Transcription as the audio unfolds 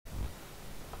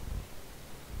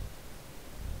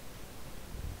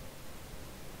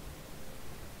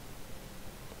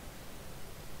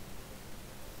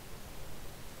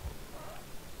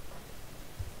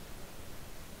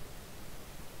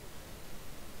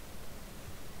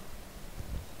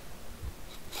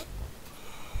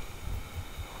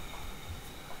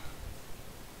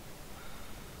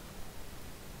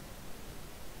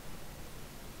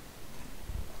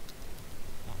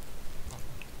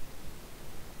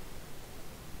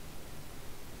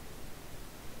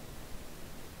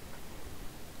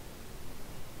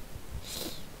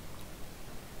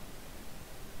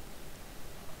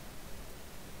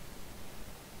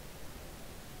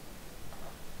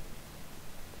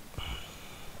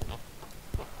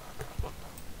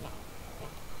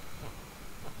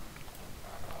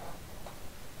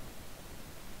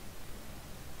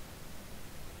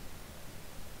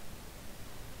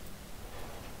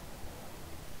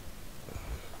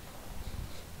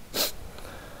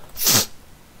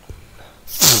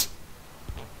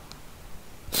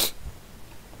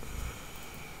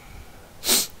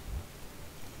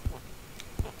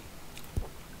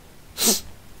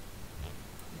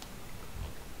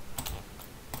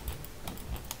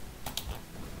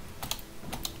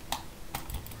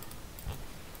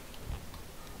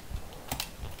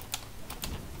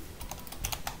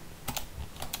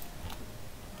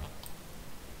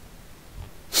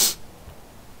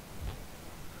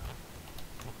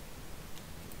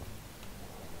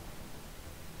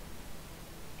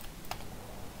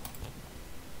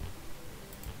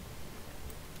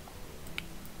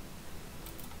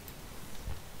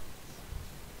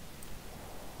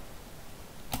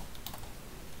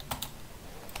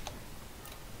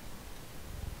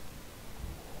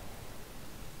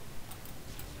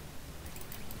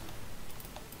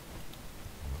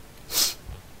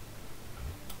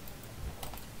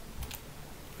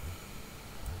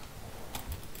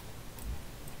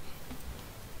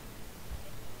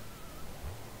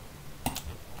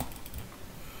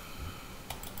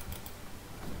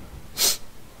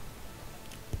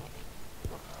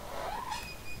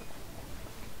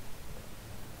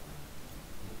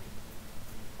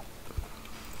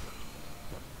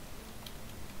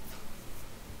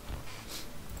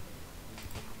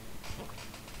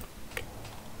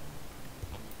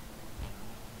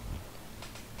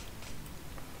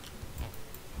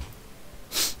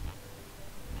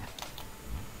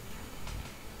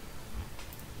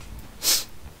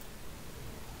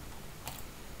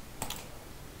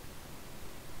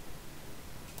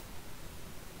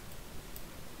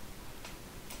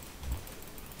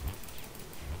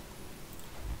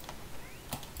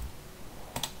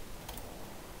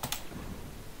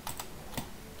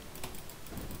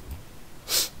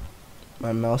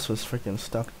My mouse was freaking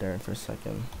stuck there for a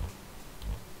second.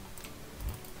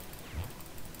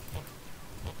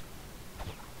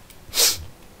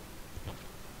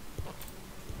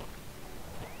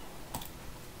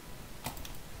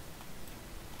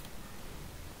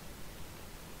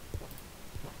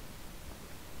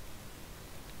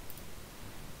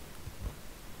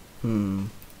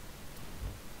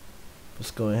 Let's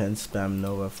go ahead and spam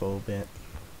Nova for a bit.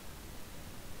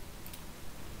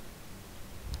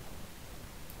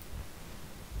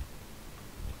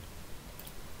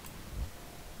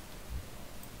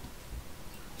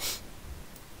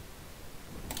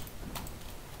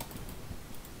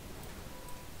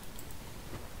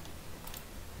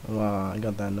 Wow, I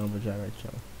got that Nova Jet right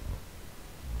here.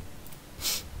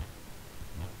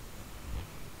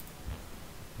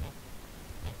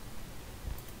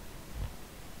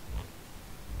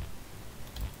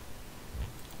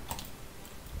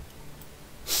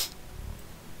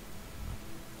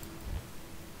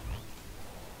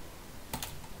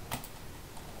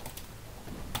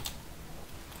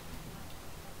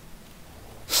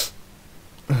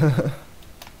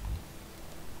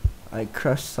 I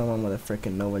crushed someone with a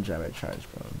freaking Nova Gyro charge,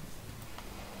 bro.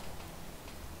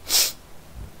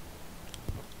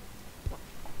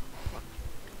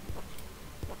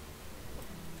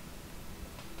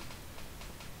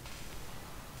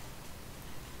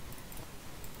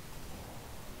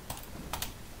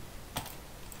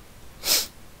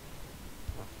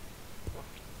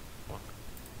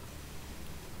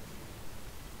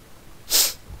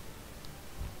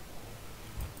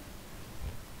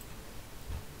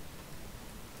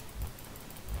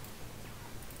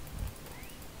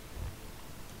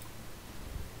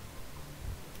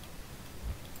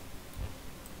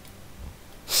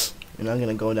 You're not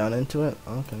gonna go down into it?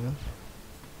 Okay.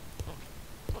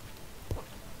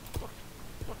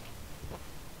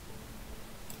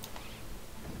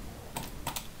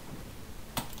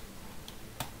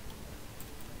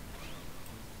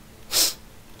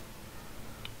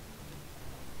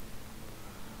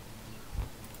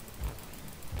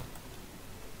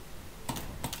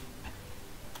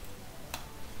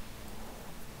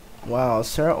 Wow,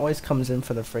 Sarah always comes in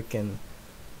for the freaking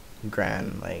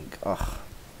grand, like, ugh.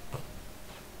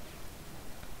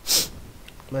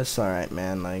 But it's alright,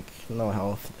 man, like, no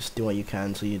health. Just do what you can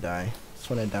until you die. It's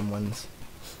one of them ones.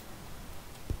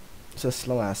 It's a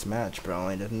slow ass match, bro.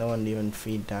 Like, there's no one to even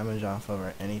feed damage off of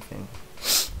or anything.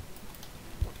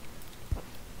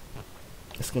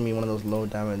 It's gonna be one of those low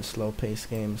damage, slow pace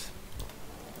games.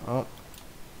 Oh.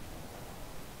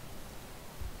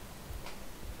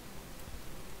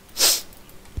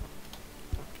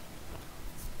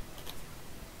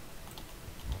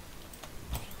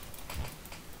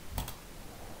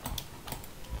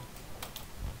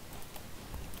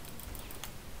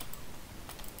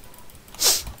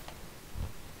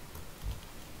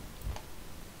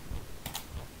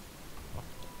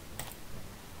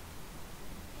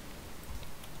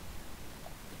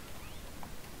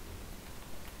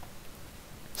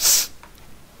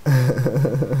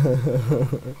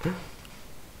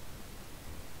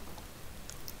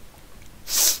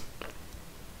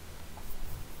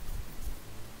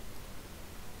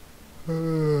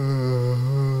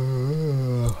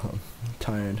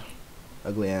 Tired.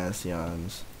 Ugly ass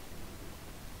yawns.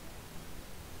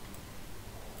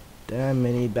 Damn,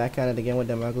 Minnie, back at it again with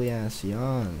them ugly ass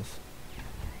yawns.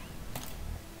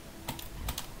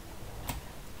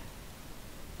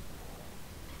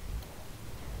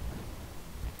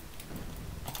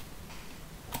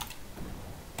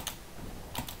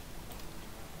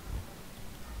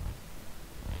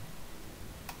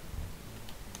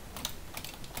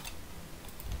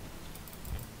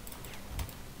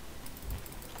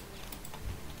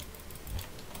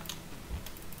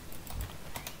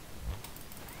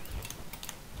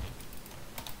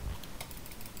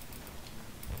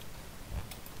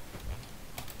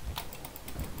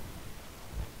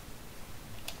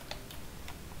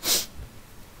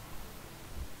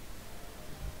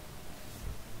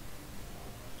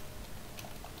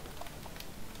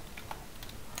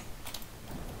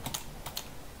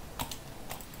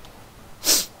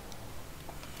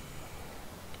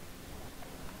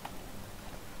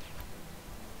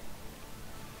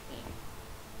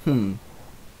 Who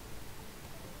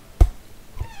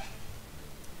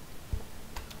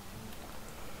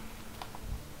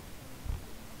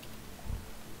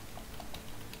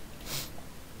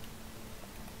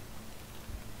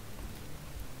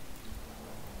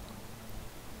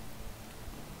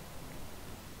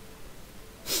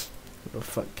the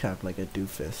fuck cap like a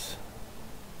doofus?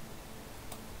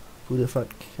 Who the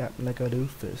fuck cap like a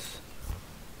doofus?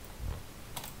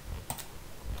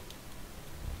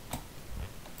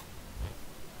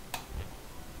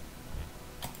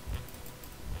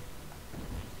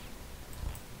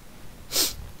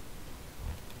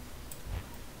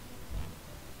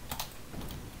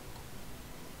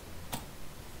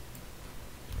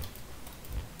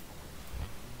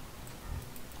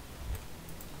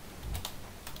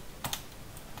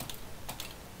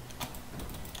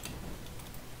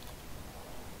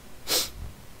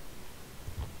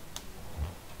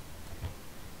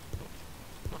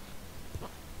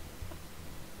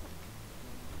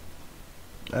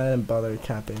 I didn't bother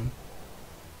capping.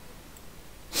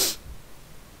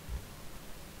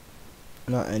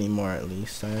 Not anymore, at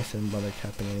least. I just didn't bother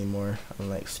capping anymore. I'm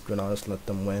like, screw it, I'll just let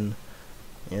them win.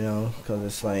 You know, because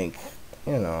it's like,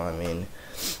 you know, I mean,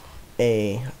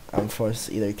 I'm forced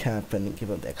to either cap and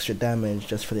give up the extra damage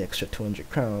just for the extra 200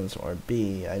 crowns, or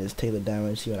B, I just take the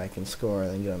damage, see what I can score,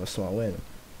 and then get on a small win.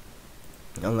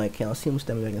 I'm like, yeah, I'll see how much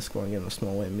damage I can score and get on a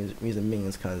small win. Reason being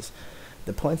is because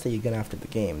the points that you get after the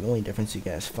game, the only difference you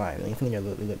get is 5. The only thing you're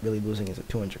really losing is the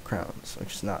 200 crowns,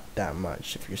 which is not that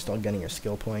much. If you're still getting your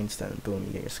skill points, then boom,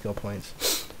 you get your skill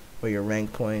points, or your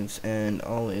rank points, and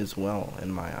all is well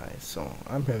in my eyes. So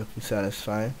I'm perfectly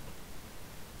satisfied.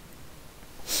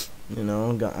 You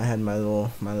know, I had my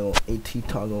little AT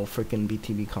toggle freaking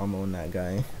BTB combo on that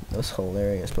guy. That was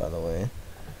hilarious, by the way.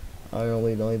 I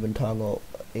don't even toggle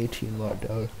 18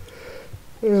 lockdown.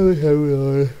 I really have it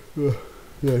on.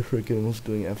 Yeah, I freaking was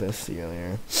doing FSC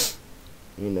earlier.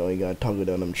 You know, you gotta toggle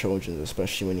down them Trojans,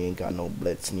 especially when you ain't got no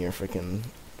blitz and you're freaking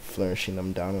flourishing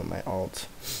them down with my ult.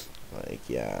 Like,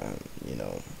 yeah, you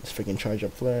know, just freaking charge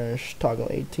up flourish, toggle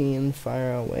 18,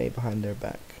 fire away behind their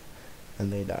back,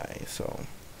 and they die. So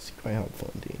it's quite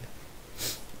helpful indeed.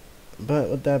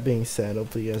 But with that being said,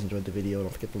 hopefully you guys enjoyed the video.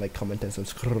 Don't forget to like, comment, and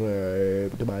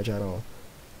subscribe to my channel.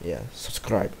 Yeah,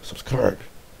 subscribe.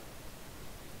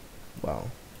 Wow.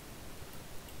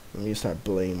 Let me start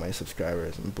blaming my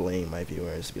subscribers and blaming my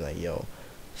viewers. Be like, yo,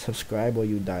 subscribe or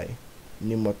you die.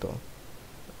 New motto.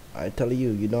 I tell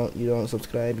you, you don't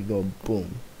subscribe, you go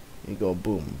boom. You go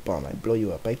boom, bomb. I blow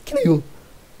you up. I kill you.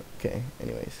 Okay.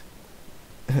 Anyways,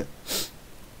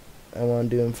 I want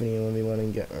to do Infinity 1v1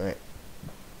 and get alright.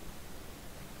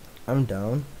 I'm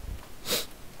down.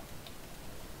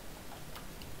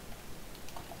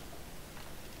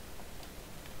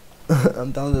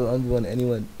 I'm down to 1v1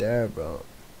 anyone dare, bro.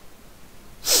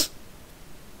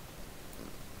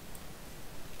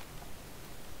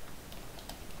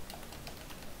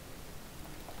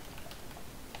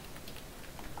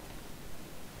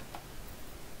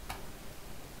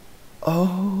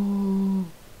 Oh.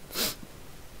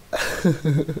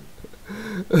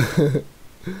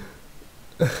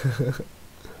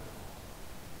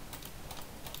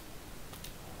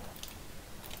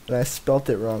 And I spelt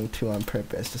it wrong too on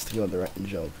purpose just to go with the right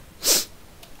joke.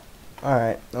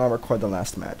 Alright, I'll record the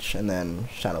last match and then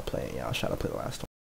shadow play. Yeah, I'll shadow play the last one.